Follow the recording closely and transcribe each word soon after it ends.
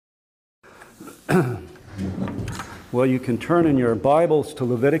Well, you can turn in your Bibles to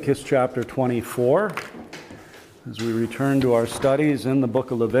Leviticus chapter 24 as we return to our studies in the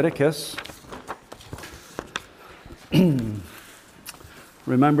book of Leviticus.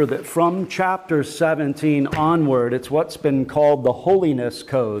 Remember that from chapter 17 onward, it's what's been called the Holiness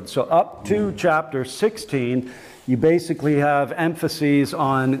Code. So up to chapter 16, you basically have emphases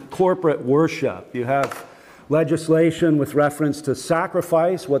on corporate worship. You have legislation with reference to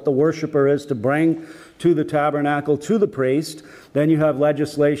sacrifice, what the worshiper is to bring to the tabernacle, to the priest. Then you have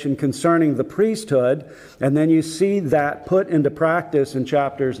legislation concerning the priesthood, and then you see that put into practice in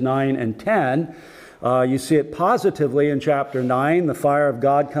chapters 9 and 10. You see it positively in chapter 9. The fire of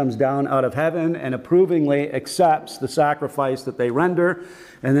God comes down out of heaven and approvingly accepts the sacrifice that they render.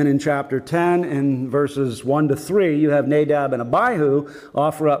 And then in chapter 10, in verses 1 to 3, you have Nadab and Abihu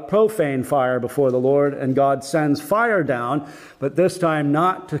offer up profane fire before the Lord, and God sends fire down, but this time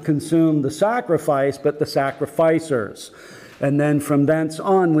not to consume the sacrifice, but the sacrificers. And then from thence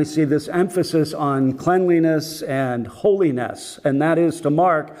on, we see this emphasis on cleanliness and holiness, and that is to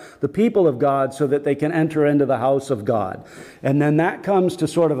mark the people of God so that they can enter into the house of God. And then that comes to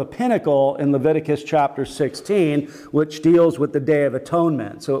sort of a pinnacle in Leviticus chapter 16, which deals with the Day of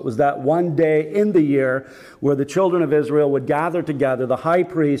Atonement. So it was that one day in the year where the children of Israel would gather together. The high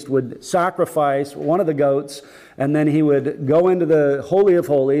priest would sacrifice one of the goats, and then he would go into the Holy of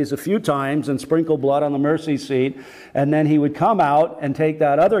Holies a few times and sprinkle blood on the mercy seat. And then he would come out and take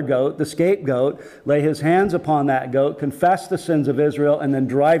that other goat, the scapegoat, lay his hands upon that goat, confess the sins of Israel, and then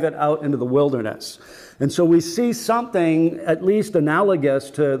drive it out into the wilderness. And so we see something at least analogous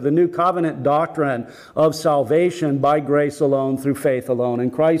to the new covenant doctrine of salvation by grace alone, through faith alone,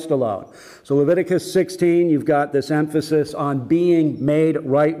 in Christ alone. So Leviticus 16, you've got this emphasis on being made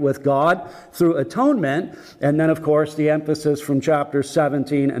right with God through atonement. And then, of course, the emphasis from chapter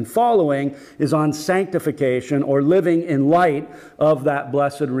 17 and following is on sanctification, or living in light of that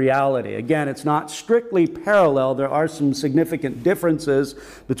blessed reality. Again, it's not strictly parallel. There are some significant differences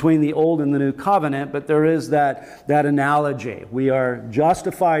between the Old and the New Covenant, but there is that analogy. We are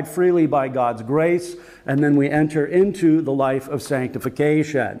justified freely by God's grace, and then we enter into the life of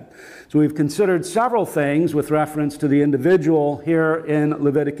sanctification. So we've considered several things with reference to the individual here in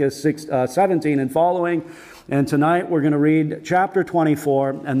Leviticus 17 and following. And tonight we're going to read chapter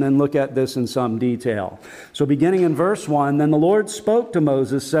 24 and then look at this in some detail. So beginning in verse 1, "Then the Lord spoke to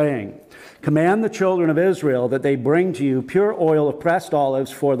Moses, saying, Command the children of Israel that they bring to you pure oil of pressed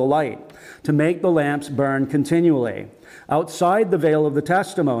olives for the light, to make the lamps burn continually. Outside the veil of the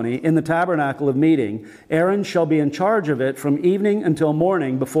testimony, in the tabernacle of meeting, Aaron shall be in charge of it from evening until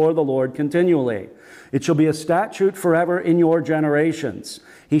morning before the Lord continually. It shall be a statute forever in your generations.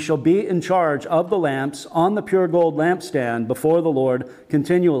 He shall be in charge of the lamps on the pure gold lampstand before the Lord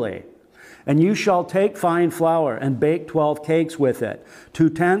continually. And you shall take fine flour and bake 12 cakes with it.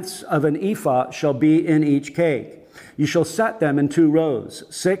 2/10 of an ephah shall be in each cake. You shall set them in 2 rows,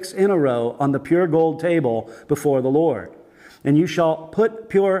 6 in a row, on the pure gold table before the Lord. And you shall put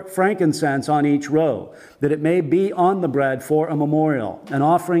pure frankincense on each row, that it may be on the bread for a memorial, an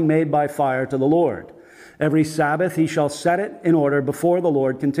offering made by fire to the Lord. Every Sabbath he shall set it in order before the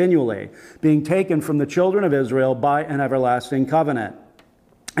Lord continually, being taken from the children of Israel by an everlasting covenant.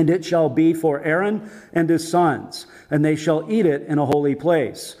 And it shall be for Aaron and his sons, and they shall eat it in a holy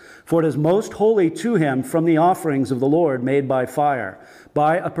place. For it is most holy to him from the offerings of the Lord made by fire,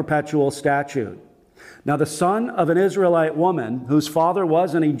 by a perpetual statute. Now the son of an Israelite woman, whose father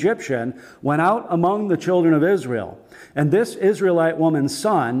was an Egyptian, went out among the children of Israel. And this Israelite woman's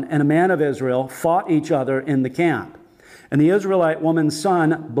son and a man of Israel fought each other in the camp. And the Israelite woman's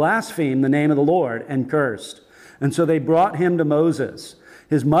son blasphemed the name of the Lord and cursed. And so they brought him to Moses.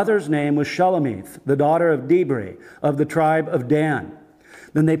 His mother's name was Shelomith, the daughter of Dibri, of the tribe of Dan.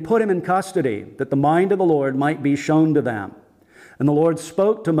 Then they put him in custody, that the mind of the Lord might be shown to them. And the Lord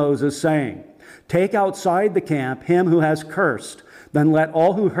spoke to Moses, saying, Take outside the camp him who has cursed. Then let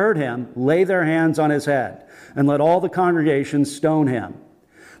all who heard him lay their hands on his head, and let all the congregation stone him.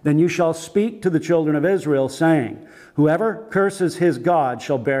 Then you shall speak to the children of Israel, saying, Whoever curses his God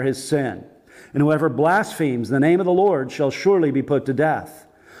shall bear his sin. And whoever blasphemes the name of the Lord shall surely be put to death.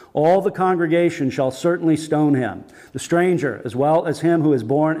 All the congregation shall certainly stone him, the stranger as well as him who is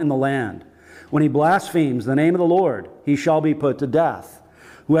born in the land. When he blasphemes the name of the Lord, he shall be put to death.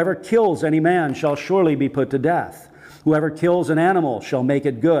 Whoever kills any man shall surely be put to death. Whoever kills an animal shall make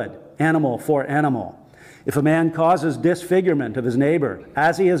it good, animal for animal. If a man causes disfigurement of his neighbor,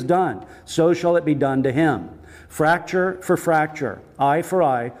 as he has done, so shall it be done to him. Fracture for fracture, eye for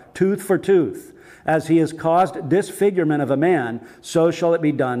eye, tooth for tooth. As he has caused disfigurement of a man, so shall it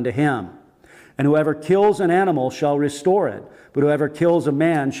be done to him. And whoever kills an animal shall restore it, but whoever kills a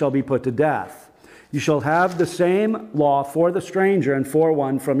man shall be put to death. You shall have the same law for the stranger and for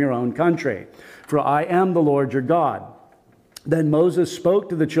one from your own country. For I am the Lord your God. Then Moses spoke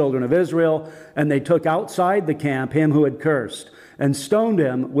to the children of Israel, and they took outside the camp him who had cursed, and stoned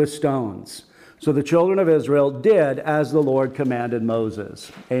him with stones. So the children of Israel did as the Lord commanded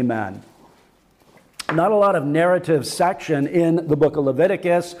Moses. Amen. Not a lot of narrative section in the book of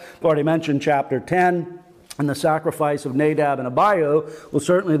Leviticus. I've already mentioned chapter 10. And the sacrifice of Nadab and Abihu. Well,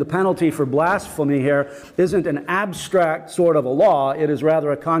 certainly the penalty for blasphemy here isn't an abstract sort of a law. It is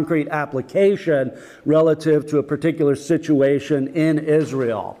rather a concrete application relative to a particular situation in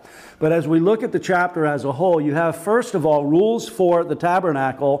Israel. But as we look at the chapter as a whole, you have, first of all, rules for the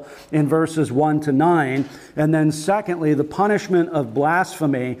tabernacle in verses 1 to 9. And then secondly, the punishment of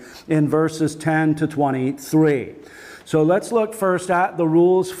blasphemy in verses 10 to 23. So let's look first at the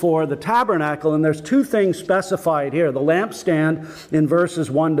rules for the tabernacle, and there's two things specified here. The lampstand in verses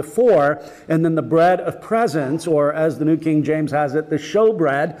 1 to 4, and then the bread of presence, or as the New King James has it, the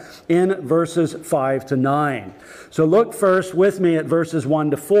showbread in verses 5 to 9. So look first with me at verses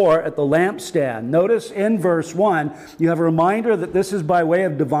 1 to 4 at the lampstand. Notice in verse 1, you have a reminder that this is by way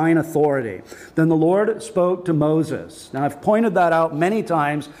of divine authority. Then the Lord spoke to Moses. Now I've pointed that out many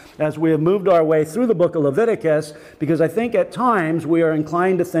times as we have moved our way through the book of Leviticus, because I think at times we are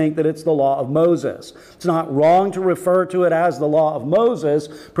inclined to think that it's the law of Moses. It's not wrong to refer to it as the law of Moses,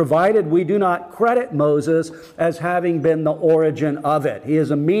 provided we do not credit Moses as having been the origin of it. He is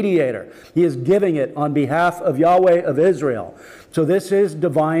a mediator. He is giving it on behalf of Yahweh of Israel. So this is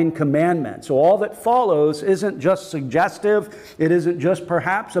divine commandment. So all that follows isn't just suggestive. It isn't just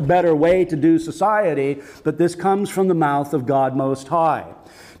perhaps a better way to do society, but this comes from the mouth of God Most High.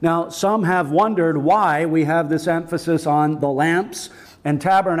 Now, some have wondered why we have this emphasis on the lamps and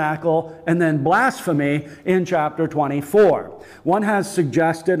tabernacle and then blasphemy in chapter 24. One has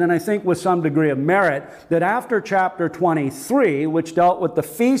suggested, and I think with some degree of merit, that after chapter 23, which dealt with the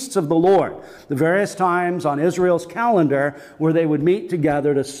feasts of the Lord, the various times on Israel's calendar where they would meet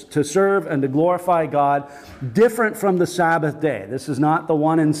together to serve and to glorify God, different from the Sabbath day. This is not the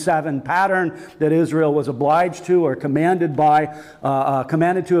 1 in 7 pattern that Israel was obliged to or commanded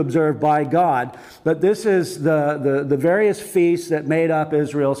to observe by God, but this is the various feasts that made up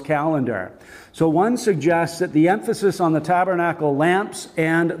Israel's calendar. So one suggests that the emphasis on the tabernacle lamps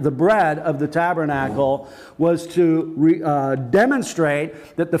and the bread of the tabernacle was to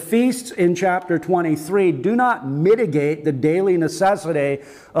demonstrate that the feasts in chapter 23 do not mitigate the daily necessity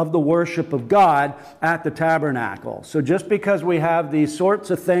of the worship of God at the tabernacle. So just because we have these sorts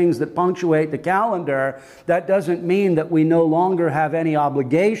of things that punctuate the calendar, that doesn't mean that we no longer have any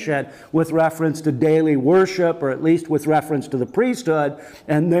obligation with reference to daily worship, or at least with reference to the priesthood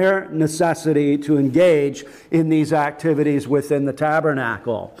and their necessity to engage in these activities within the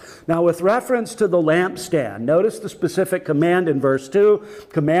tabernacle. Now, with reference to the lampstand, notice the specific command in verse 2.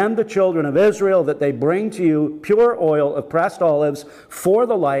 Command the children of Israel that they bring to you pure oil of pressed olives for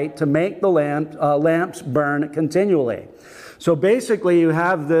the light to make the lamps burn continually. So basically you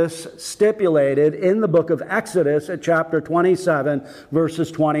have this stipulated in the book of Exodus at chapter 27, verses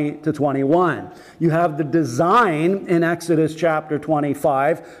 20 to 21. You have the design in Exodus chapter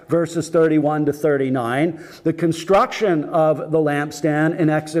 25, verses 31 to 39. The construction of the lampstand in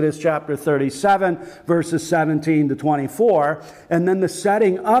Exodus chapter 37, verses 17 to 24. And then the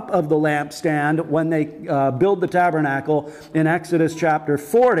setting up of the lampstand when they build the tabernacle in Exodus chapter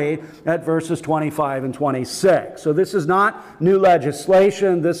 40 at verses 25 and 26. So this is not new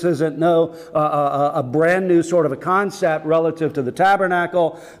legislation. This isn't a brand new sort of a concept relative to the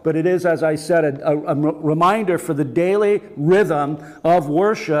tabernacle, but it is, as I said, a reminder for the daily rhythm of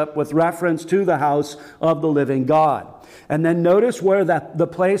worship with reference to the house of the living God. And then notice where the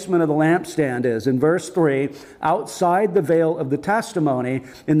placement of the lampstand is. In verse 3, outside the veil of the testimony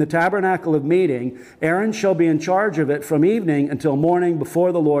in the tabernacle of meeting, Aaron shall be in charge of it from evening until morning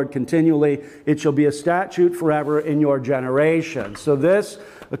before the Lord continually. It shall be a statute forever in your generation. So this,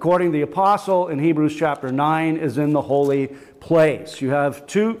 according to the apostle in Hebrews chapter 9, is in the holy place. You have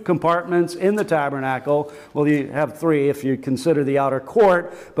two compartments in the tabernacle. Well, you have three if you consider the outer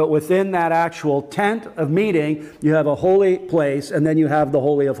court, but within that actual tent of meeting, you have a holy place, and then you have the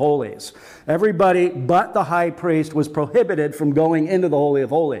Holy of Holies. Everybody but the high priest was prohibited from going into the Holy of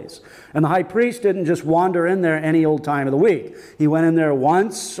Holies. And the high priest didn't just wander in there any old time of the week. He went in there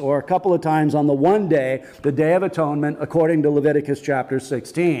once or a couple of times on the one day, the Day of Atonement, according to Leviticus chapter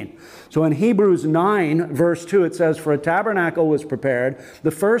 16. So in Hebrews 9, verse 2, it says, "For a tabernacle tabernacle was prepared,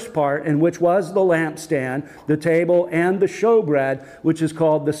 the first part, in which was the lampstand, the table, and the showbread, which is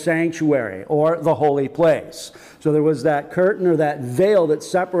called the sanctuary, or the holy place. So there was that curtain or that veil that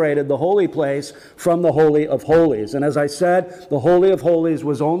separated the holy place from the Holy of Holies. And as I said, the Holy of Holies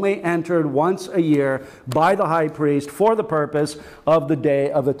was only entered once a year by the high priest for the purpose of the Day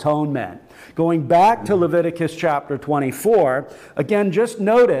of Atonement. Going back to Leviticus chapter 24, again, just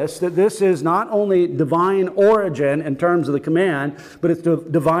notice that this is not only divine origin in terms of the command, but it's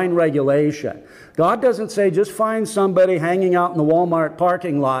divine regulation. God doesn't say just find somebody hanging out in the Walmart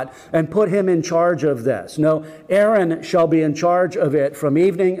parking lot and put him in charge of this. No, Aaron shall be in charge of it from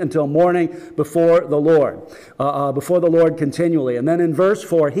evening until morning before the Lord continually. And then in verse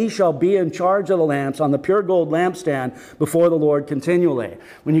 4, he shall be in charge of the lamps on the pure gold lampstand before the Lord continually.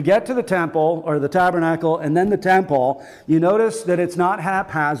 When you get to the temple or the tabernacle and then the temple, you notice that it's not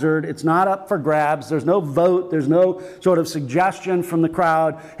haphazard. It's not up for grabs. There's no vote. There's no sort of suggestion from the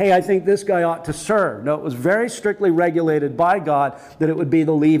crowd, hey, I think this guy ought to serve. No, it was very strictly regulated by God that it would be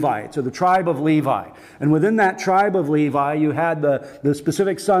the Levites, or the tribe of Levi. And within that tribe of Levi, you had the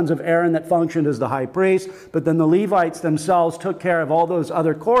specific sons of Aaron that functioned as the high priest, but then the Levites themselves took care of all those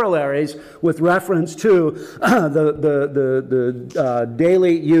other corollaries with reference to the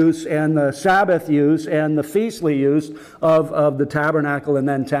daily use and the Sabbath use and the feastly use of the tabernacle and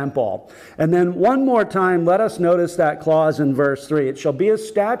then temple. And then one more time, let us notice that clause in verse 3. It shall be a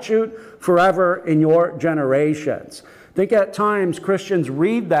statute forever in your generations. I think at times Christians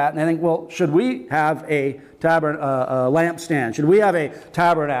read that and they think, well, should we have a lampstand? Should we have a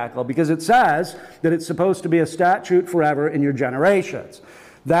tabernacle? Because it says that it's supposed to be a statute forever in your generations.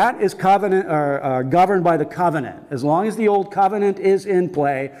 That is covenant or governed by the covenant. As long as the old covenant is in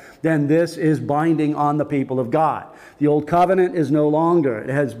play, then this is binding on the people of God. The old covenant is no longer. It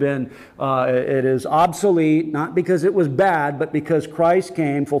has been, it is obsolete, not because it was bad, but because Christ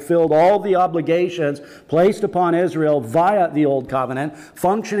came, fulfilled all the obligations placed upon Israel via the old covenant,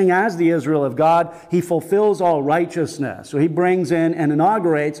 functioning as the Israel of God. He fulfills all righteousness. So he brings in and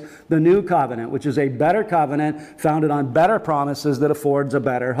inaugurates the new covenant, which is a better covenant founded on better promises that affords a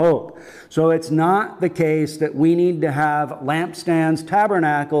better hope. So it's not the case that we need to have lampstands,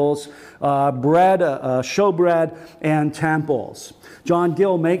 tabernacles, showbread, and temples. John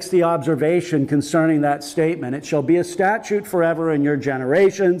Gill makes the observation concerning that statement. It shall be a statute forever in your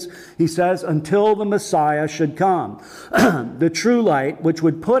generations, he says, until the Messiah should come. The true light, which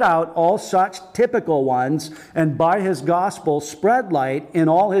would put out all such typical ones, and by his gospel spread light in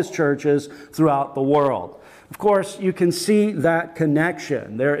all his churches throughout the world. Of course, you can see that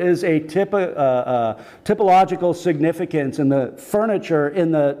connection. There is a typological significance in the furniture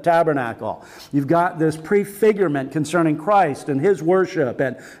in the tabernacle. You've got this prefigurement concerning Christ and his worship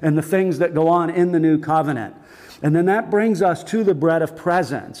and the things that go on in the new covenant. And then that brings us to the bread of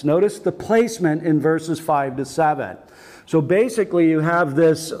presence. Notice the placement in verses 5 to 7. So basically you have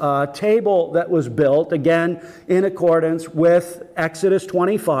this table that was built, again, in accordance with Exodus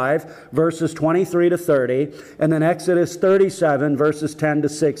 25, verses 23 to 30, and then Exodus 37, verses 10 to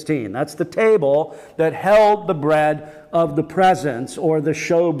 16. That's the table that held the bread of the presence, or the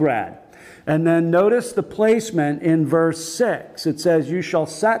showbread. And then notice the placement in verse 6. It says, you shall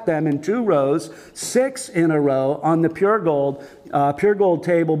set them in 2 rows, 6 in a row, on the pure gold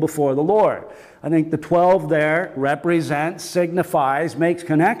table before the Lord. I think the 12 there represents, signifies, makes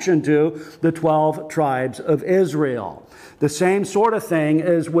connection to the 12 tribes of Israel. The same sort of thing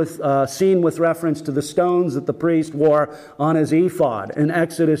is seen with reference to the stones that the priest wore on his ephod. In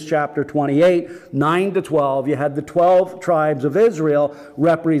Exodus chapter 28, 9 to 12, you had the 12 tribes of Israel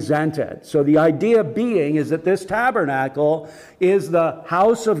represented. So the idea being is that this tabernacle is the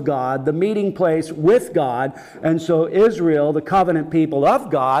house of God, the meeting place with God. And so Israel, the covenant people of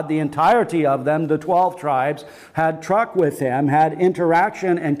God, the entirety of them, the 12 tribes, had truck with him, had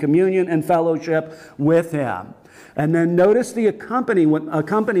interaction and communion and fellowship with him. And then notice the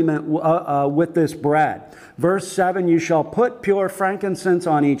accompaniment with this bread. Verse 7, you shall put pure frankincense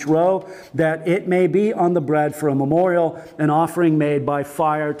on each row, that it may be on the bread for a memorial, an offering made by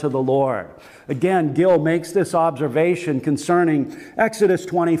fire to the Lord. Again, Gill makes this observation concerning Exodus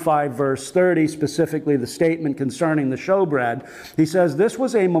 25, verse 30, specifically the statement concerning the showbread. He says, this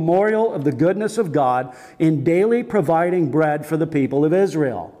was a memorial of the goodness of God in daily providing bread for the people of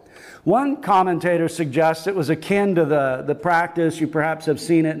Israel. One commentator suggests it was akin to the practice, you perhaps have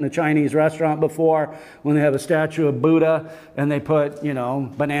seen it in a Chinese restaurant before, when they have a statue of Buddha and they put,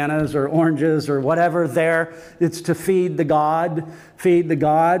 bananas or oranges or whatever there. It's to feed the gods.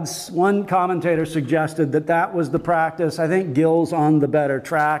 One commentator suggested that was the practice. I think Gill's on the better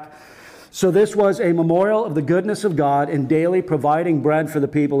track. So this was a memorial of the goodness of God in daily providing bread for the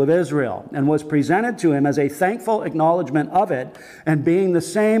people of Israel, and was presented to him as a thankful acknowledgement of it, and being the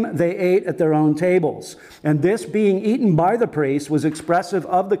same, they ate at their own tables. And this being eaten by the priests was expressive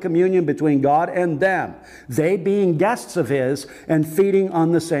of the communion between God and them, they being guests of his and feeding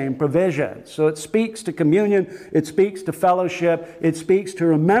on the same provision. So it speaks to communion, it speaks to fellowship, it speaks to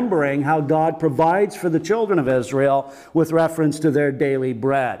remembering how God provides for the children of Israel with reference to their daily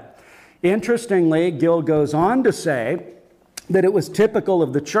bread. Interestingly, Gill goes on to say that it was typical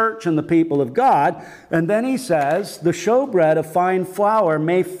of the church and the people of God, and then he says, the showbread of fine flour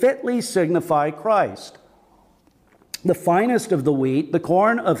may fitly signify Christ, the finest of the wheat, the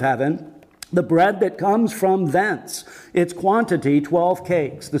corn of heaven, the bread that comes from thence, its quantity 12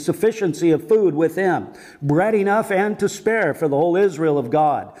 cakes, the sufficiency of food with him, bread enough and to spare for the whole Israel of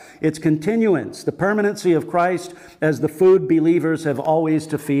God, its continuance, the permanency of Christ as the food believers have always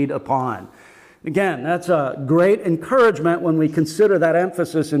to feed upon. Again, that's a great encouragement when we consider that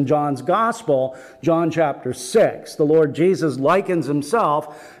emphasis in John's Gospel, John chapter 6. The Lord Jesus likens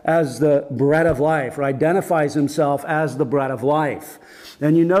himself as the bread of life, or identifies himself as the bread of life.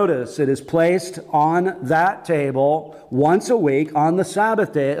 Then you notice it is placed on that table once a week on the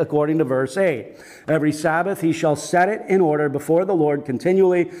Sabbath day, according to verse 8. Every Sabbath he shall set it in order before the Lord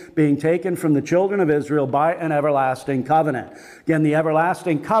continually, being taken from the children of Israel by an everlasting covenant. Again, the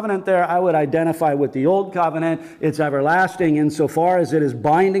everlasting covenant there I would identify with the old covenant. It's everlasting insofar as it is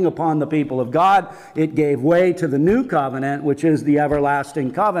binding upon the people of God. It gave way to the new covenant, which is the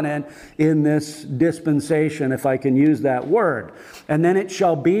everlasting covenant in this dispensation, if I can use that word. And then it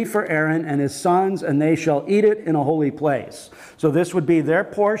shall be for Aaron and his sons, and they shall eat it in a holy place. So this would be their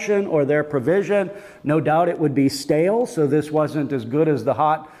portion or their provision. No doubt it would be stale, so this wasn't as good as the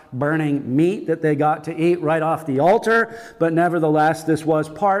hot burning meat that they got to eat right off the altar, but nevertheless this was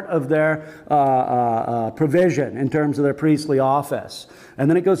part of their provision in terms of their priestly office. And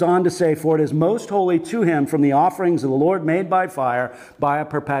then it goes on to say, for it is most holy to him from the offerings of the Lord made by fire by a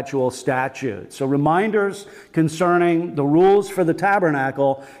perpetual statute. So reminders concerning the rules for the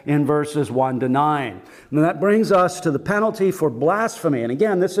tabernacle in verses 1 to 9. And that brings us to the penalty for blasphemy. And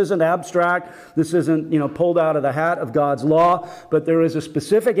again, this isn't abstract. This isn't, pulled out of the hat of God's law, but there is a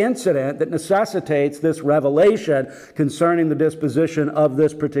specific incident that necessitates this revelation concerning the disposition of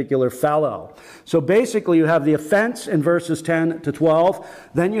this particular fellow. So basically you have the offense in verses 10 to 12,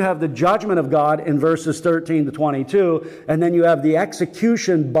 then you have the judgment of God in verses 13 to 22, and then you have the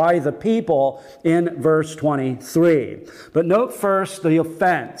execution by the people in verse 23. But note first the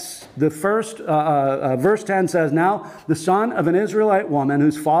offense. The first verse 10 says, now the son of an Israelite woman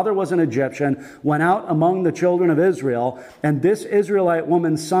whose father was an Egyptian went out among the children of Israel, and this Israelite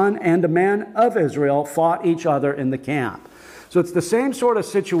woman's son and a man of Israel fought each other in the camp. So it's the same sort of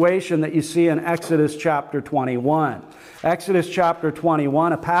situation that you see in Exodus chapter 21. Exodus chapter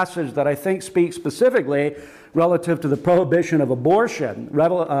 21, a passage that I think speaks specifically relative to the prohibition of abortion.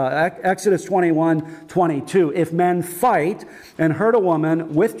 Exodus 21:22. If men fight and hurt a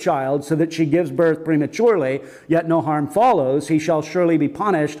woman with child so that she gives birth prematurely, yet no harm follows, he shall surely be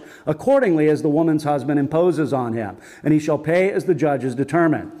punished accordingly as the woman's husband imposes on him, and he shall pay as the judges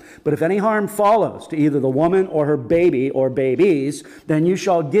determine. But if any harm follows to either the woman or her baby or babies, then you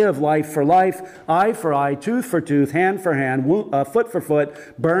shall give life for life, eye for eye, tooth for tooth, hand for hand, foot for foot,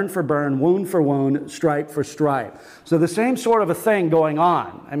 burn for burn, wound for wound, stripe for stripe. So the same sort of a thing going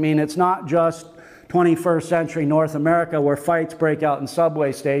on. I mean, it's not just 21st century North America where fights break out in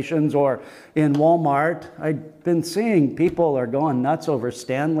subway stations or in Walmart. I've been seeing people are going nuts over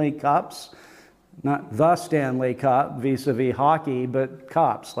Stanley Cups. Not the Stanley Cup vis-a-vis hockey, but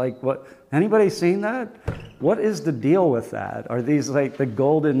cups. Like what? Anybody seen that? What is the deal with that? Are these like the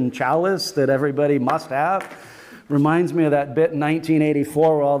golden chalice that everybody must have? Reminds me of that bit in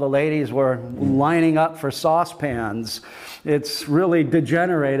 1984 where all the ladies were lining up for saucepans. It's really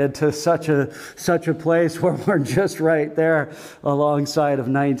degenerated to such a place where we're just right there alongside of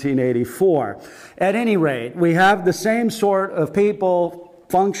 1984. At any rate, we have the same sort of people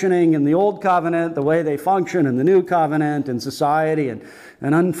functioning in the Old Covenant, the way they function in the New Covenant, in society, and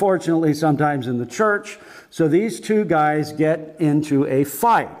unfortunately sometimes in the church. So these two guys get into a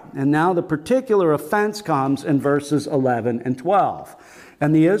fight. And now the particular offense comes in verses 11 and 12.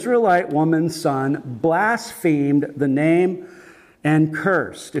 And the Israelite woman's son blasphemed the name and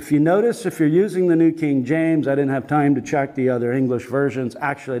cursed. If you notice, if you're using the New King James, I didn't have time to check the other English versions.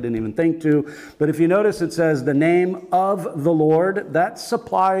 Actually, I didn't even think to. But if you notice, it says the name of the Lord. That's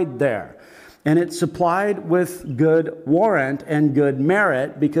supplied there. And it's supplied with good warrant and good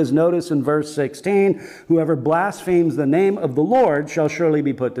merit, because notice in verse 16, whoever blasphemes the name of the Lord shall surely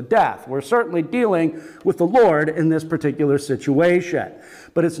be put to death. We're certainly dealing with the Lord in this particular situation.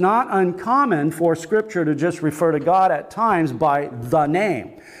 But it's not uncommon for Scripture to just refer to God at times by the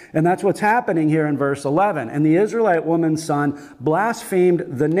name. And that's what's happening here in verse 11. And the Israelite woman's son blasphemed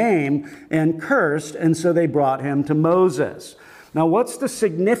the name and cursed, and so they brought him to Moses. Now, what's the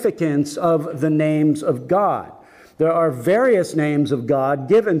significance of the names of God? There are various names of God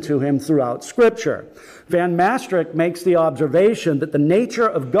given to him throughout Scripture. Van Maastricht makes the observation that the nature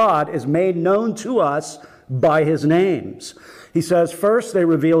of God is made known to us by his names. He says, first, they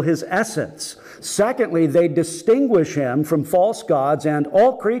reveal his essence. Secondly, they distinguish him from false gods and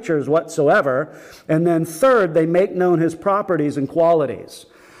all creatures whatsoever. And then third, they make known his properties and qualities.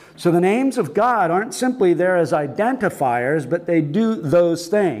 So the names of God aren't simply there as identifiers, but they do those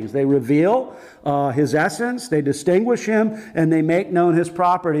things. They reveal his essence, they distinguish him, and they make known his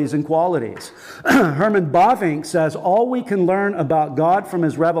properties and qualities. Herman Bavinck says, all we can learn about God from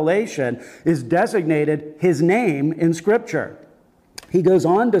his revelation is designated his name in Scripture. He goes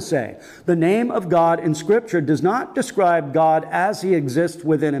on to say, the name of God in Scripture does not describe God as he exists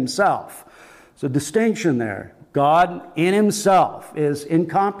within himself. There's a distinction there. God in himself is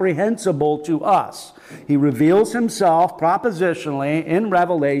incomprehensible to us. He reveals himself propositionally in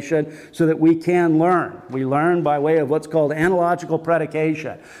Revelation so that we can learn. We learn by way of what's called analogical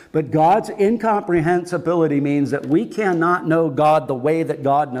predication. But God's incomprehensibility means that we cannot know God the way that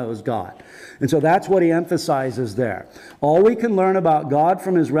God knows God. And so that's what he emphasizes there. All we can learn about God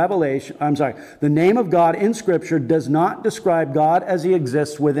from his revelation, the name of God in Scripture does not describe God as he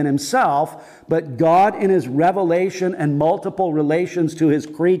exists within himself, but God in his revelation and multiple relations to his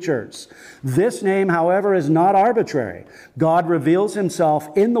creatures. This name, however, is not arbitrary. God reveals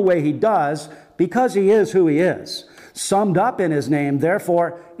himself in the way he does because he is who he is. Summed up in his name,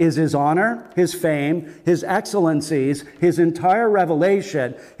 therefore, is his honor, his fame, his excellencies, his entire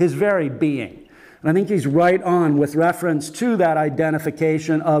revelation, his very being. And I think he's right on with reference to that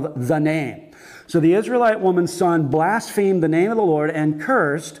identification of the name. So the Israelite woman's son blasphemed the name of the Lord and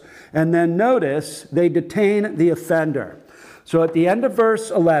cursed, and then notice they detain the offender. So at the end of verse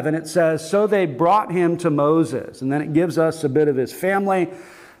 11, it says, so they brought him to Moses. And then it gives us a bit of his family.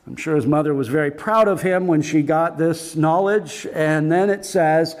 I'm sure his mother was very proud of him when she got this knowledge. And then it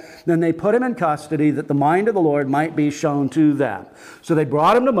says, then they put him in custody that the mind of the Lord might be shown to them. So they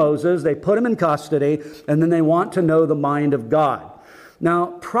brought him to Moses, they put him in custody, and then they want to know the mind of God.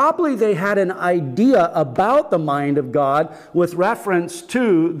 Now, probably they had an idea about the mind of God with reference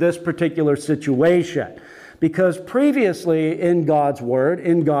to this particular situation. Because previously in God's word,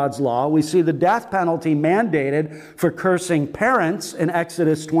 in God's law, we see the death penalty mandated for cursing parents in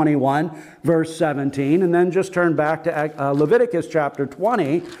Exodus 21, verse 17. And then just turn back to Leviticus chapter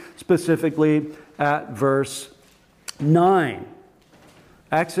 20, specifically at verse 9.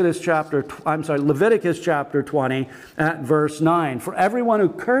 Leviticus chapter 20 at verse 9. For everyone who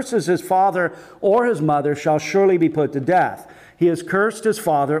curses his father or his mother shall surely be put to death. He has cursed his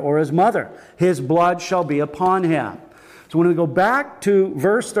father or his mother. His blood shall be upon him. So when we go back to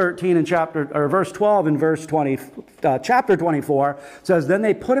verse 13 in verse 12 in chapter 24, it says, then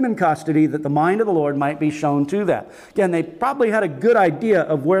they put him in custody that the mind of the Lord might be shown to them. Again, they probably had a good idea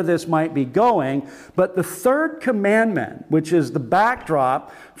of where this might be going, but the third commandment, which is the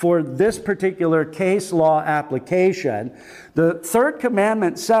backdrop for this particular case law application, the third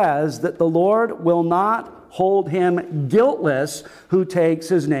commandment says that the Lord will not hold him guiltless who takes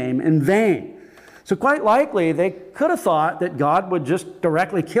his name in vain. So quite likely, they could have thought that God would just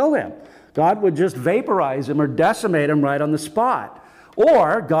directly kill him. God would just vaporize him or decimate him right on the spot.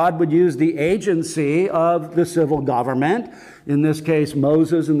 Or God would use the agency of the civil government, in this case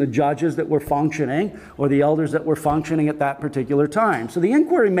Moses and the judges that were functioning, or the elders that were functioning at that particular time. So the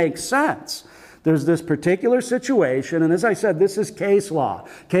inquiry makes sense. There's this particular situation, and as I said, this is case law.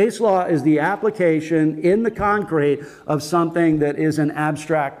 Case law is the application in the concrete of something that is an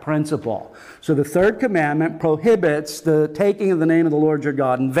abstract principle. So the third commandment prohibits the taking of the name of the Lord your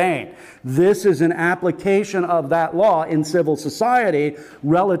God in vain. This is an application of that law in civil society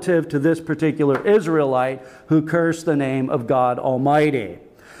relative to this particular Israelite who cursed the name of God Almighty.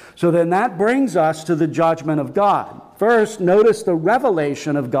 So then that brings us to the judgment of God. First, notice the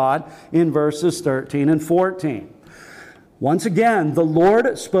revelation of God in verses 13 and 14. Once again, the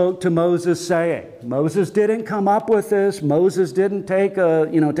Lord spoke to Moses, saying, Moses didn't come up with this. Moses didn't take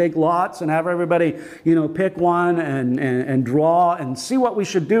lots and have everybody, pick one and draw and see what we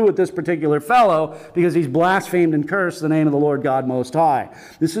should do with this particular fellow because he's blasphemed and cursed the name of the Lord God Most High.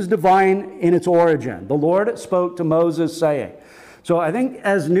 This is divine in its origin. The Lord spoke to Moses, saying. So I think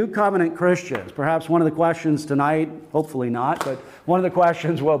as New Covenant Christians, perhaps one of the questions tonight, hopefully not, but one of the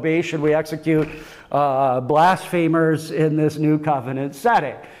questions will be, should we execute blasphemers in this New Covenant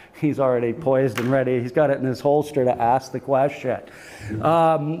setting? He's already poised and ready. He's got it in his holster to ask the question.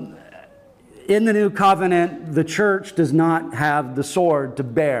 In the New Covenant, the church does not have the sword to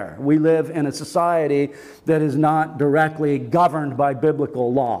bear. We live in a society that is not directly governed by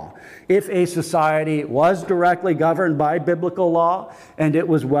biblical law. If a society was directly governed by biblical law, and it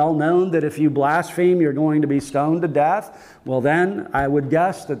was well known that if you blaspheme, you're going to be stoned to death, well then, I would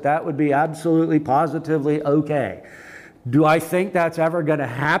guess that would be absolutely, positively okay. Do I think that's ever going to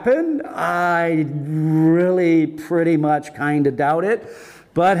happen? I really pretty much kind of doubt it.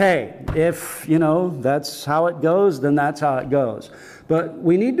 But hey, if, that's how it goes, then that's how it goes. But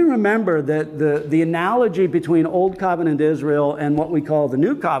we need to remember that the analogy between Old Covenant Israel and what we call the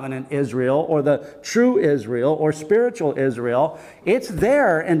New Covenant Israel, or the true Israel, or spiritual Israel, it's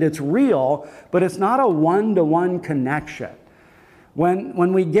there and it's real, but it's not a one-to-one connection.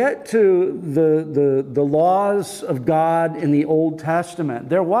 When we get to the laws of God in the Old Testament,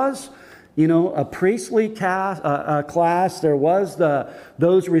 there was a priestly class. There was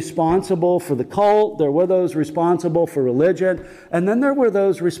those responsible for the cult. There were those responsible for religion. And then there were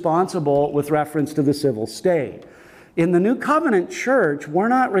those responsible with reference to the civil state. In the New Covenant church, we're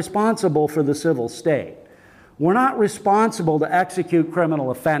not responsible for the civil state. We're not responsible to execute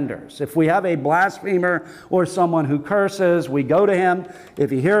criminal offenders. If we have a blasphemer or someone who curses, we go to him. If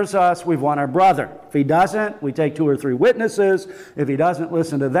he hears us, we've won our brother. If he doesn't, we take 2 or 3 witnesses. If he doesn't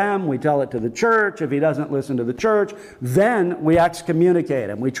listen to them, we tell it to the church. If he doesn't listen to the church, then we excommunicate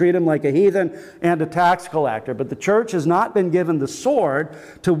him. We treat him like a heathen and a tax collector. But the church has not been given the sword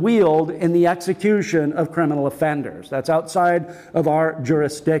to wield in the execution of criminal offenders. That's outside of our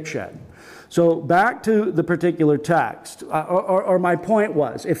jurisdiction. So back to the particular text, or my point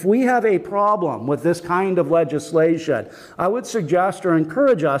was, if we have a problem with this kind of legislation, I would suggest or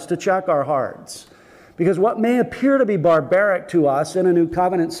encourage us to check our hearts. Because what may appear to be barbaric to us in a New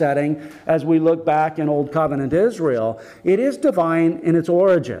Covenant setting, as we look back in Old Covenant Israel, it is divine in its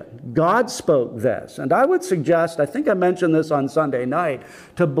origin. God spoke this. And I would suggest, I think I mentioned this on Sunday night,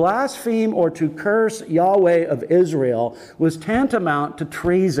 to blaspheme or to curse Yahweh of Israel was tantamount to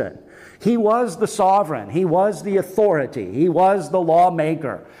treason. He was the sovereign. He was the authority. He was the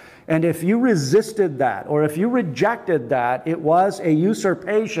lawmaker. And if you resisted that, or if you rejected that, it was a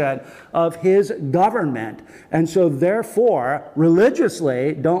usurpation of his government. And so therefore,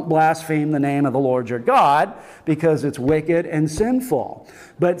 religiously, don't blaspheme the name of the Lord your God, because it's wicked and sinful.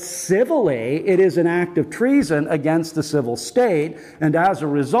 But civilly, it is an act of treason against the civil state, and as a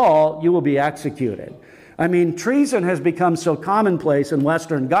result, you will be executed. I mean, treason has become so commonplace in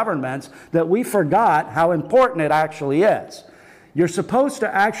Western governments that we forgot how important it actually is. You're supposed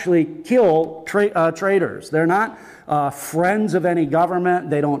to actually kill traitors. They're not friends of any government.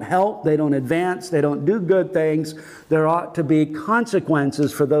 They don't help. They don't advance. They don't do good things. There ought to be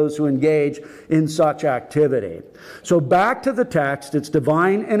consequences for those who engage in such activity. So back to the text. It's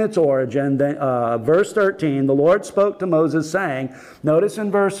divine in its origin. Verse 13, the Lord spoke to Moses saying, notice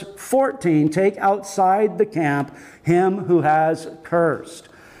in verse 14, take outside the camp him who has cursed.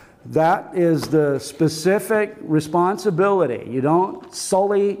 That is the specific responsibility. You don't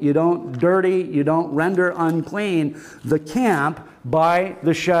sully, you don't dirty, you don't render unclean the camp by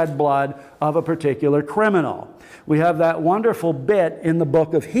the shed blood of a particular criminal. We have that wonderful bit in the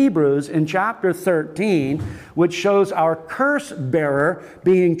book of Hebrews in chapter 13, which shows our curse bearer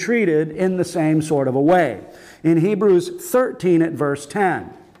being treated in the same sort of a way. In Hebrews 13 at verse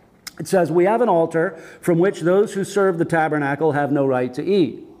 10, it says, we have an altar from which those who serve the tabernacle have no right to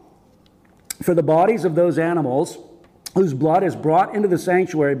eat. For the bodies of those animals whose blood is brought into the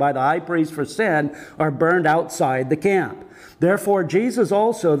sanctuary by the high priest for sin are burned outside the camp. Therefore, Jesus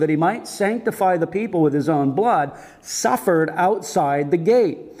also, that he might sanctify the people with his own blood, suffered outside the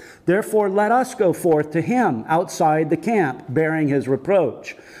gate. Therefore, let us go forth to him outside the camp, bearing his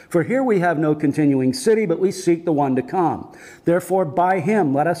reproach. For here we have no continuing city, but we seek the one to come. Therefore, by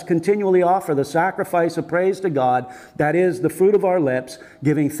him let us continually offer the sacrifice of praise to God, that is, the fruit of our lips,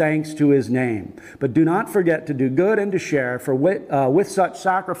 giving thanks to his name. But do not forget to do good and to share, for with such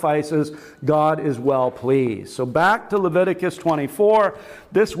sacrifices God is well pleased. So back to Leviticus Leviticus 24,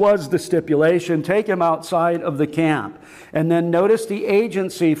 this was the stipulation. Take him outside of the camp. And then notice the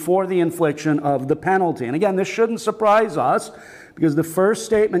agency for the infliction of the penalty. And again, this shouldn't surprise us, because the first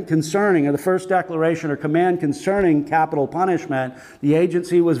statement concerning, or the first declaration or command concerning capital punishment, the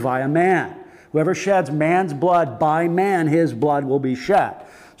agency was via man. Whoever sheds man's blood, by man his blood will be shed.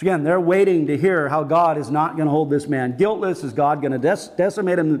 So again, they're waiting to hear how God is not going to hold this man guiltless. Is God going to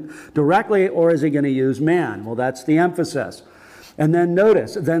decimate him directly, or is he going to use man? Well, that's the emphasis. And then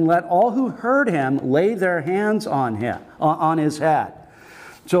notice, then let all who heard him lay their hands on him, on his head.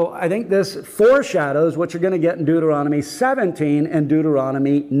 So I think this foreshadows what you're going to get in Deuteronomy 17 and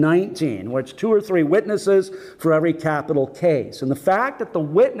Deuteronomy 19, where it's 2 or 3 witnesses for every capital case. And the fact that the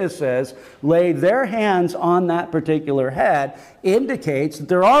witnesses lay their hands on that particular head indicates that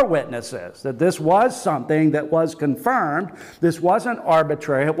there are witnesses, that this was something that was confirmed. This wasn't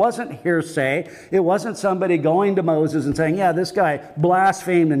arbitrary. It wasn't hearsay. It wasn't somebody going to Moses and saying, yeah, this guy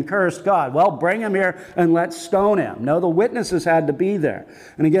blasphemed and cursed God. Well, bring him here and let's stone him. No, the witnesses had to be there.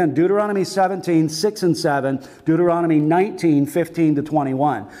 And again, Deuteronomy 17, 6 and 7, Deuteronomy 19, 15 to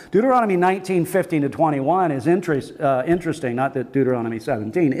 21. Deuteronomy 19, 15 to 21 is interesting, not that Deuteronomy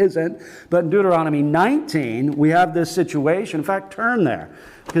 17 isn't, but in Deuteronomy 19, we have this situation. In fact, turn there,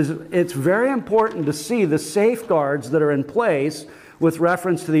 because it's very important to see the safeguards that are in place with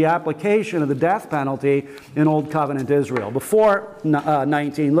reference to the application of the death penalty in Old Covenant Israel. Before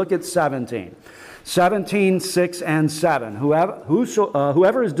 19, look at 17. 17, 6, and 7.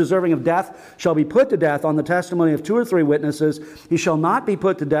 Whoever is deserving of death shall be put to death on the testimony of 2 or 3 witnesses. He shall not be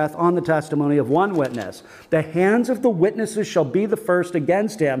put to death on the testimony of 1 witness. The hands of the witnesses shall be the first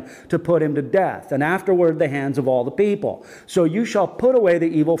against him to put him to death, and afterward the hands of all the people. So you shall put away the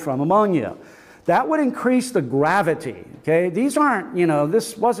evil from among you. That would increase the gravity. Okay, these aren't,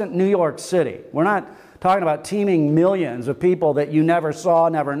 this wasn't New York City. We're not talking about teeming millions of people that you never saw,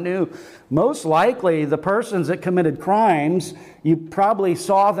 never knew. Most likely, the persons that committed crimes, you probably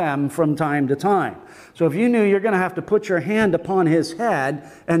saw them from time to time. So if you knew you're going to have to put your hand upon his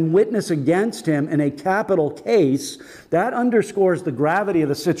head and witness against him in a capital case, that underscores the gravity of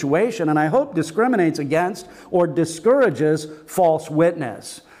the situation, and I hope discriminates against or discourages false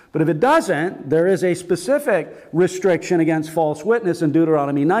witness. But if it doesn't, there is a specific restriction against false witness in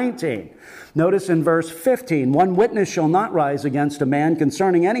Deuteronomy 19. Notice in verse 15, 1 witness shall not rise against a man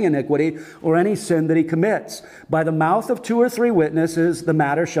concerning any iniquity or any sin that he commits. By the mouth of 2 or 3 witnesses, the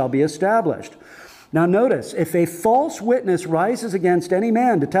matter shall be established. Now notice, if a false witness rises against any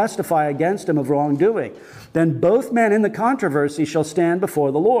man to testify against him of wrongdoing, then both men in the controversy shall stand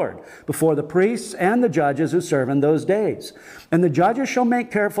before the Lord, before the priests and the judges who serve in those days. And the judges shall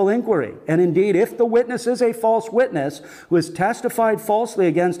make careful inquiry. And indeed, if the witness is a false witness who has testified falsely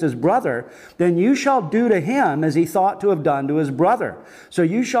against his brother, then you shall do to him as he thought to have done to his brother. So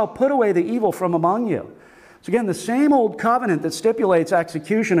you shall put away the evil from among you. So again, the same old covenant that stipulates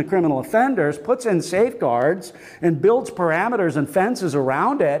execution of criminal offenders puts in safeguards and builds parameters and fences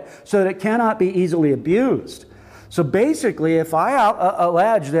around it so that it cannot be easily abused. So basically, if I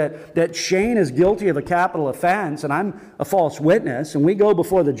allege that Shane is guilty of a capital offense and I'm a false witness, and we go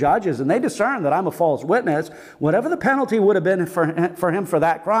before the judges and they discern that I'm a false witness, whatever the penalty would have been for him for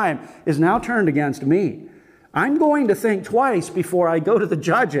that crime is now turned against me. I'm going to think twice before I go to the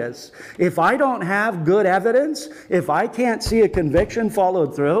judges. If I don't have good evidence, if I can't see a conviction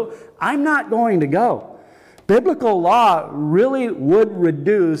followed through, I'm not going to go. Biblical law really would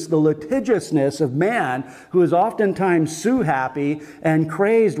reduce the litigiousness of man, who is oftentimes sue-happy and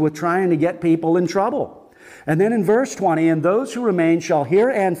crazed with trying to get people in trouble. And then in verse 20, and those who remain shall hear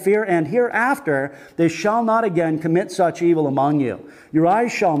and fear, and hereafter they shall not again commit such evil among you. Your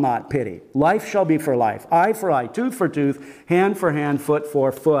eyes shall not pity. Life shall be for life, eye for eye, tooth for tooth, hand for hand, foot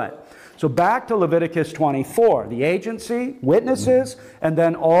for foot. So back to Leviticus 24, the agency, witnesses, and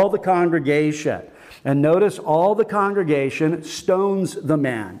then all the congregation. And notice all the congregation stones the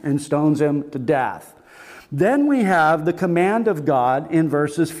man and stones him to death. Then we have the command of God in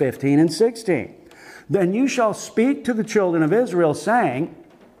verses 15 and 16. Then you shall speak to the children of Israel, saying,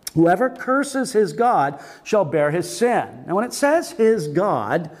 whoever curses his God shall bear his sin. Now, when it says his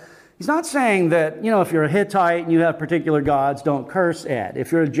God, he's not saying that, if you're a Hittite and you have particular gods, don't curse it.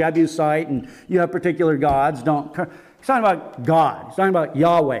 If you're a Jebusite and you have particular gods, don't curse. He's talking about God. He's talking about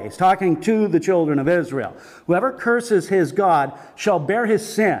Yahweh. He's talking to the children of Israel. Whoever curses his God shall bear his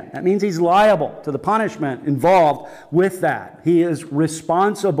sin. That means he's liable to the punishment involved with that. He is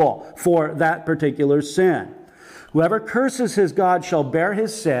responsible for that particular sin. Whoever curses his God shall bear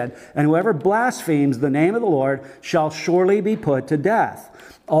his sin, and whoever blasphemes the name of the Lord shall surely be put to death.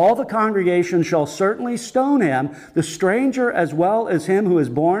 All the congregation shall certainly stone him, the stranger as well as him who is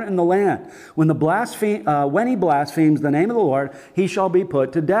born in the land. When he blasphemes the name of the Lord, he shall be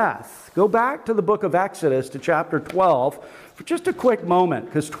put to death. Go back to the book of Exodus to chapter 12 for just a quick moment,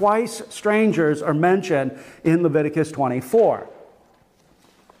 because twice strangers are mentioned in Leviticus 24.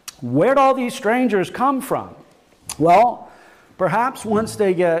 Where'd all these strangers come from? Well, perhaps once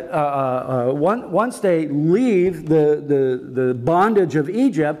they once they leave the bondage of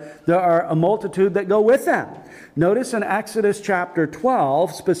Egypt, there are a multitude that go with them. Notice in Exodus chapter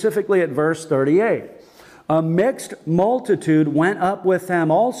 12, specifically at verse 38, a mixed multitude went up with them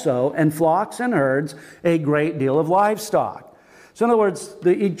also, and flocks and herds, a great deal of livestock. So in other words,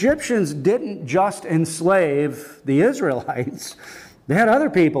 the Egyptians didn't just enslave the Israelites. They had other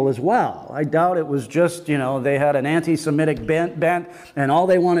people as well. I doubt it was just, they had an anti-Semitic bent and all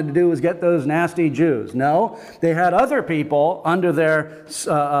they wanted to do was get those nasty Jews. No, they had other people under their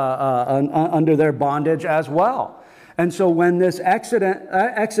bondage as well. And so when this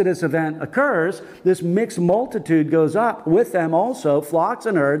Exodus event occurs, this mixed multitude goes up with them also, flocks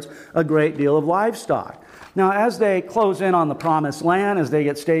and herds, a great deal of livestock. Now, as they close in on the promised land, as they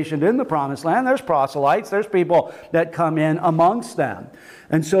get stationed in the promised land, there's proselytes, there's people that come in amongst them.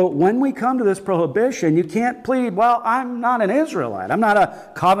 And so when we come to this prohibition, you can't plead, well, I'm not an Israelite. I'm not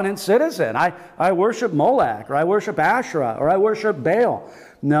a covenant citizen. I worship Molech, or I worship Asherah, or I worship Baal.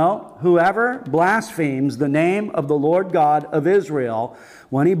 No, whoever blasphemes the name of the Lord God of Israel,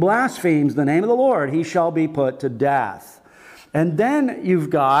 when he blasphemes the name of the Lord, he shall be put to death. And then you've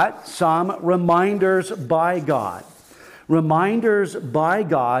got some reminders by God. Reminders by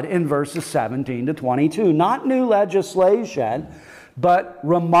God in verses 17 to 22. Not new legislation, but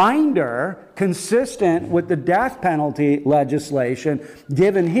reminder consistent with the death penalty legislation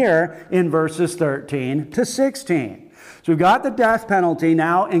given here in verses 13 to 16. So we've got the death penalty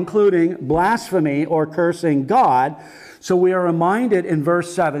now including blasphemy or cursing God. So we are reminded in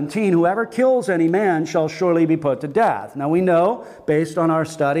verse 17, whoever kills any man shall surely be put to death. Now we know, based on our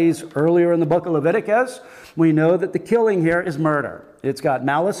studies earlier in the book of Leviticus, we know that the killing here is murder. It's got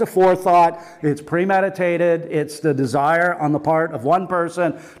malice aforethought, it's premeditated, it's the desire on the part of one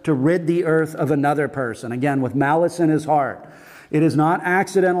person to rid the earth of another person, again, with malice in his heart. It is not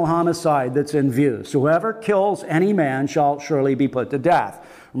accidental homicide that's in view. So whoever kills any man shall surely be put to death.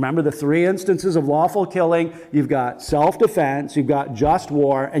 Remember the three instances of lawful killing. You've got self-defense, you've got just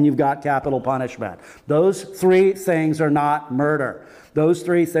war, and you've got capital punishment. Those three things are not murder. Those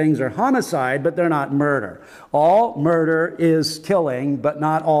three things are homicide, but they're not murder. All murder is killing, but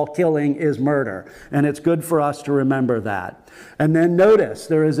not all killing is murder. And it's good for us to remember that. And then notice,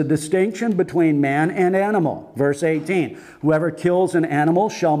 there is a distinction between man and animal. Verse 18, whoever kills an animal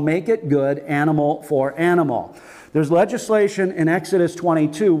shall make it good, animal for animal. There's legislation in Exodus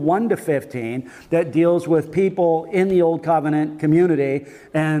 22, 1 to 15, that deals with people in the Old Covenant community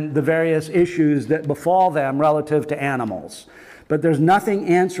and the various issues that befall them relative to animals. But there's nothing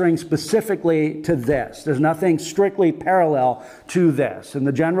answering specifically to this. There's nothing strictly parallel to this. And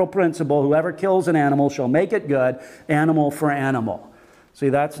the general principle, whoever kills an animal shall make it good, animal for animal. See,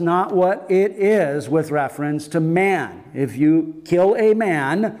 that's not what it is with reference to man. If you kill a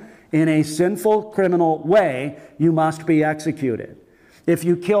man in a sinful criminal way, you must be executed. If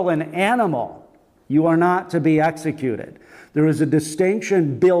you kill an animal, you are not to be executed. There is a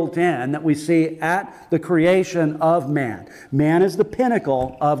distinction built in that we see at the creation of man. Man is the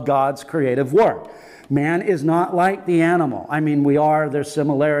pinnacle of God's creative work. Man is not like the animal. I mean, there's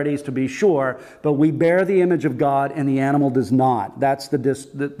similarities to be sure, but we bear the image of God and the animal does not. That's the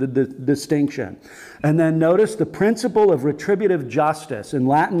distinction. And then notice the principle of retributive justice. In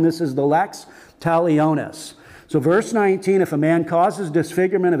Latin, this is the lex talionis. So verse 19, if a man causes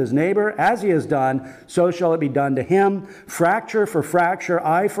disfigurement of his neighbor, as he has done, so shall it be done to him. Fracture for fracture,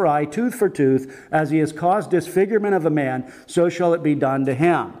 eye for eye, tooth for tooth, as he has caused disfigurement of a man, so shall it be done to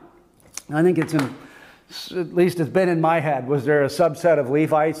him. I think at least it's been in my head. Was there a subset of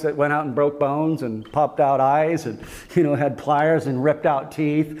Levites that went out and broke bones and popped out eyes and, had pliers and ripped out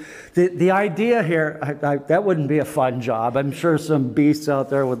teeth? The idea here, that wouldn't be a fun job. I'm sure some beasts out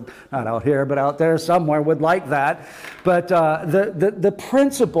there not out here, but out there somewhere would like that. But the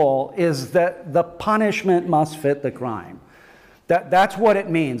principle is that the punishment must fit the crime. That's what it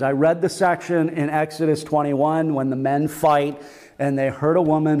means. I read the section in Exodus 21 when the men fight and they hurt a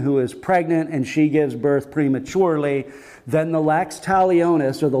woman who is pregnant and she gives birth prematurely. then the lex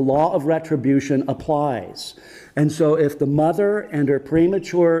talionis, or the law of retribution, applies. And so if the mother and her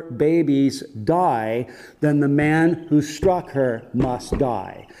premature babies die, then the man who struck her must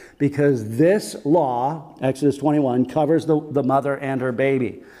die. Because this law, Exodus 21, covers the mother and her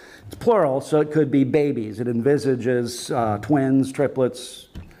baby. It's plural, so it could be babies. It envisages twins, triplets,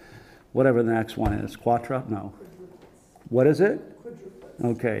 whatever the next one is. Quadruplets? No. What is it?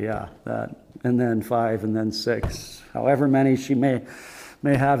 Okay, yeah, that. And then 5, and then 6. However many she may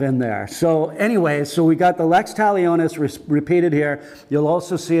have in there. So anyway, so we got the lex talionis repeated here. You'll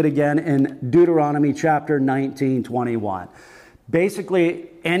also see it again in Deuteronomy chapter 19:21. Basically,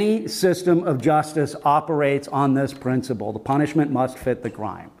 any system of justice operates on this principle. The punishment must fit the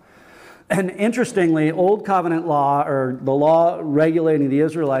crime. And interestingly, Old Covenant law, or the law regulating the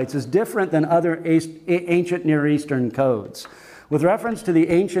Israelites, is different than other ancient Near Eastern codes. With reference to the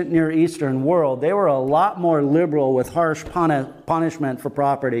ancient Near Eastern world, they were a lot more liberal with harsh punishment for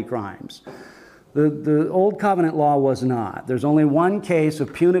property crimes. The Old Covenant law was not. There's only one case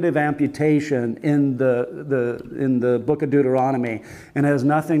of punitive amputation in the book of Deuteronomy, and it has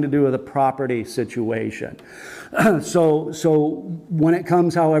nothing to do with a property situation. So when it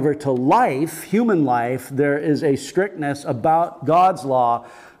comes, however, to life, human life, there is a strictness about God's law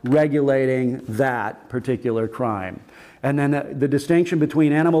regulating that particular crime. And then the distinction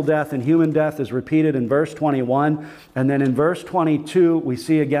between animal death and human death is repeated in verse 21. And then in verse 22, we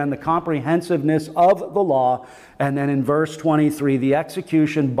see again the comprehensiveness of the law. And then in verse 23, the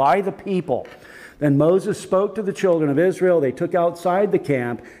execution by the people. Then Moses spoke to the children of Israel. They took outside the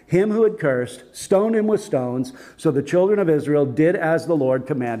camp him who had cursed, stoned him with stones. So the children of Israel did as the Lord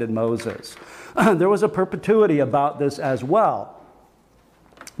commanded Moses. There was a perpetuity about this as well.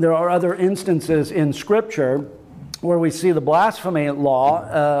 There are other instances in Scripture where we see the blasphemy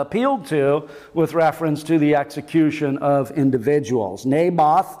law appealed to with reference to the execution of individuals.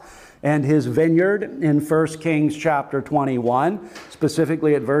 Naboth and his vineyard in 1 Kings chapter 21,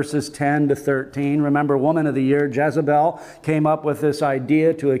 specifically at verses 10 to 13. Remember, woman of the year Jezebel came up with this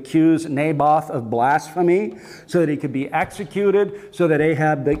idea to accuse Naboth of blasphemy so that he could be executed, so that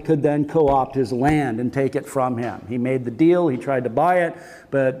Ahab could then co-opt his land and take it from him. He made the deal, he tried to buy it,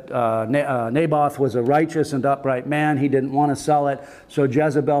 but Naboth was a righteous and upright man. He didn't want to sell it, so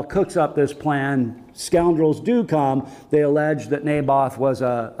Jezebel cooks up this plan. Scoundrels do come. They allege that Naboth was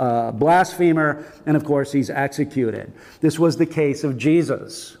a blasphemer, and of course he's executed. This was the case of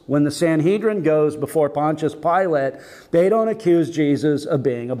Jesus. When the Sanhedrin goes before Pontius Pilate, they don't accuse Jesus of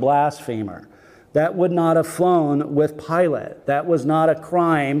being a blasphemer. That would not have flown with Pilate. That was not a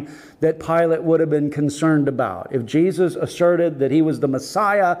crime that Pilate would have been concerned about. If Jesus asserted that he was the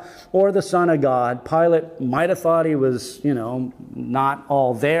Messiah or the Son of God, Pilate might have thought he was, not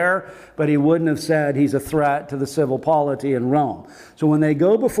all there, but he wouldn't have said he's a threat to the civil polity in Rome. So when they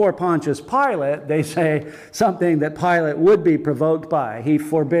go before Pontius Pilate, they say something that Pilate would be provoked by. He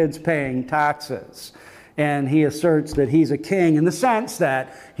forbids paying taxes. And he asserts that he's a king in the sense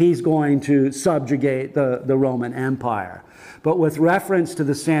that he's going to subjugate the Roman Empire. But with reference to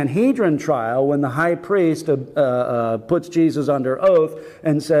the Sanhedrin trial, when the high priest puts Jesus under oath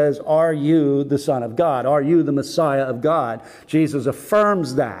and says, "Are you the Son of God? Are you the Messiah of God?" Jesus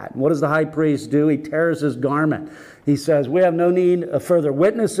affirms that. What does the high priest do? He tears his garment. He says, "We have no need of further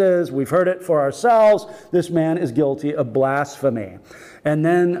witnesses. We've heard it for ourselves. This man is guilty of blasphemy." And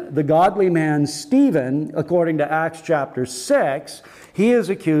then the godly man Stephen, according to Acts chapter 6, he is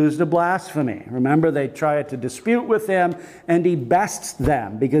accused of blasphemy. Remember, they try to dispute with him, and he bests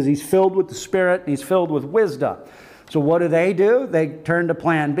them because he's filled with the Spirit and he's filled with wisdom. So what do? They turn to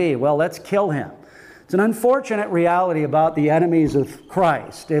plan B. Well, let's kill him. It's an unfortunate reality about the enemies of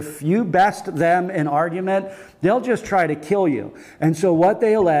Christ. If you best them in argument, they'll just try to kill you. And so what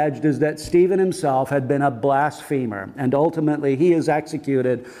they alleged is that Stephen himself had been a blasphemer, and ultimately he is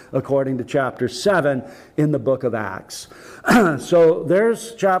executed according to chapter 7 in the book of Acts. So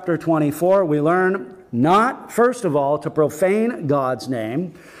there's chapter 24. We learn not, first of all, to profane God's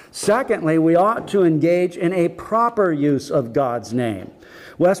name. Secondly, we ought to engage in a proper use of God's name.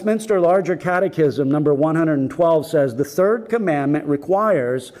 Westminster Larger Catechism, number 112, says, "The third commandment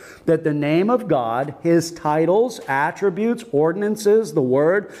requires that the name of God, his titles, attributes, ordinances, the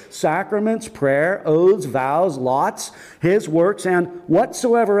word, sacraments, prayer, oaths, vows, lots, his works, and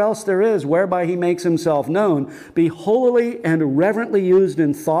whatsoever else there is whereby he makes himself known, be holily and reverently used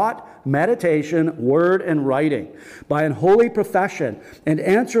in thought, meditation, word, and writing, by an holy profession and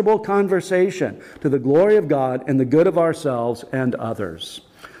answerable conversation, to the glory of God and the good of ourselves and others."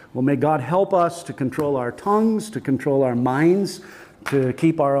 Well, may God help us to control our tongues, to control our minds, to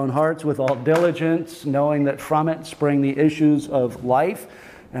keep our own hearts with all diligence, knowing that from it spring the issues of life,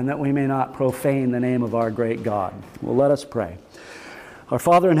 and that we may not profane the name of our great God. Well, let us pray. Our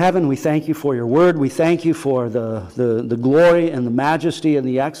Father in heaven, we thank you for your word. We thank you for the glory and the majesty and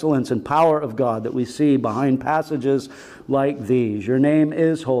the excellence and power of God that we see behind passages like these. Your name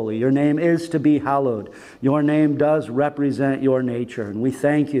is holy. Your name is to be hallowed. Your name does represent your nature. And we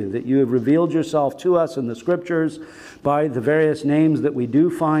thank you that you have revealed yourself to us in the Scriptures by the various names that we do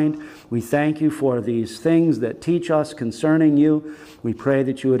find. We thank you for these things that teach us concerning you. We pray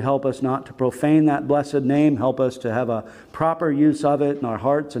that you would help us not to profane that blessed name. Help us to have a proper use of it in our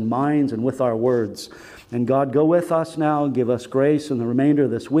hearts and minds and with our words. And God, go with us now. Give us grace in the remainder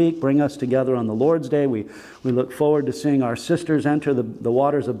of this week. Bring us together on the Lord's Day. We look forward to seeing our sisters enter the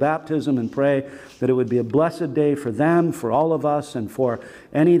waters of baptism, and pray that it would be a blessed day for them, for all of us, and for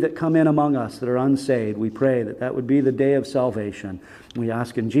any that come in among us that are unsaved. We pray that that would be the day of salvation. We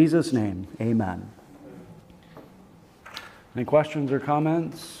ask in Jesus' name, amen. Any questions or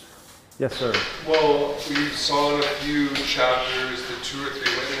comments? Yes, sir. Well, we saw in a few chapters the 2 or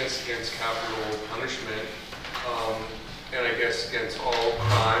 3 witness against capital punishment, and I guess against all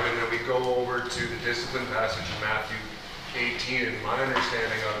crime, and then we go over to the discipline passage in Matthew 18, and my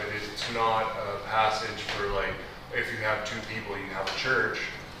understanding of it is it's not a passage for, like, if you have 2 people, you have a church,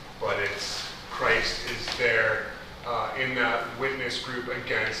 but it's Christ is there in that witness group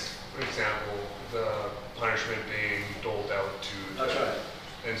against, for example, the punishment being doled out to That's right.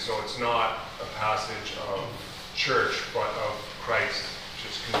 And so it's not a passage of church, but of Christ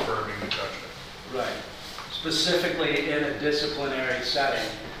just confirming the judgment. Right. Specifically in a disciplinary setting.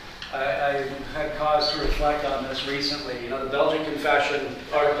 I had cause to reflect on this recently. You know, the Belgian Confession,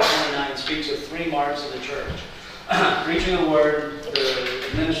 Article 29, speaks of 3 marks of the church. Preaching the word, the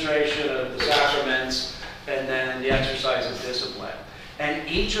administration of the sacraments, and then the exercise of discipline. And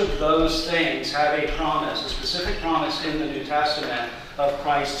each of those things have a promise, a specific promise in the New Testament of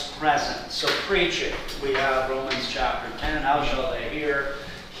Christ's presence. So preaching, we have Romans chapter 10, how shall they hear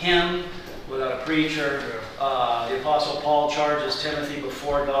him without a preacher? The Apostle Paul charges Timothy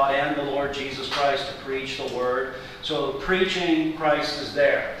before God and the Lord Jesus Christ to preach the word. So preaching, Christ is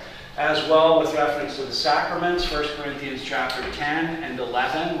there. As well with reference to the sacraments, 1 Corinthians chapter 10 and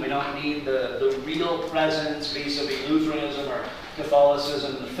 11. We don't need the real presence vis-a-vis Lutheranism or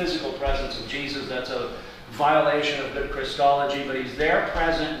Catholicism, the physical presence of Jesus. That's a violation of good Christology, but he's there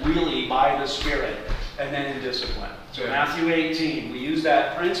present really by the Spirit and then in discipline. So Matthew 18, we use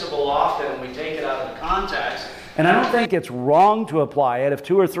that principle often and we take it out of the context. And I don't think it's wrong to apply it. If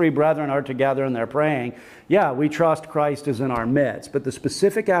 2 or 3 brethren are together and they're praying, yeah, we trust Christ is in our midst. But the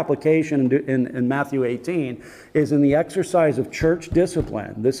specific application in Matthew 18 is in the exercise of church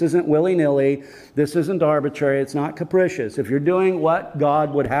discipline. This isn't willy-nilly. This isn't arbitrary. It's not capricious. If you're doing what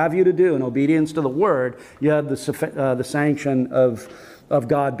God would have you to do in obedience to the Word, you have the sanction of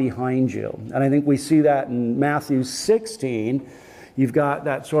God behind you. And I think we see that in Matthew 16. You've got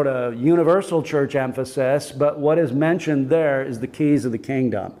that sort of universal church emphasis, but what is mentioned there is the keys of the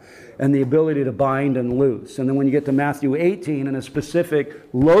kingdom and the ability to bind and loose. And then when you get to Matthew 18 in a specific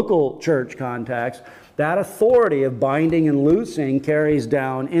local church context, that authority of binding and loosing carries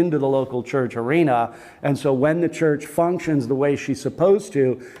down into the local church arena. And so when the church functions the way she's supposed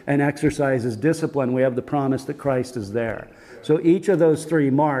to and exercises discipline, we have the promise that Christ is there. So each of those 3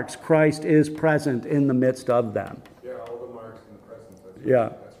 marks, Christ is present in the midst of them. Yeah, all the marks in the presence. That's Yeah.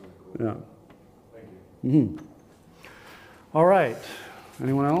 really cool. Yeah. Thank you. All right.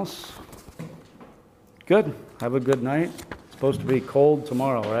 Anyone else? Good. Have a good night. It's supposed to be cold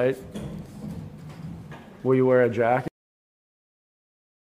tomorrow, right? Will you wear a jacket?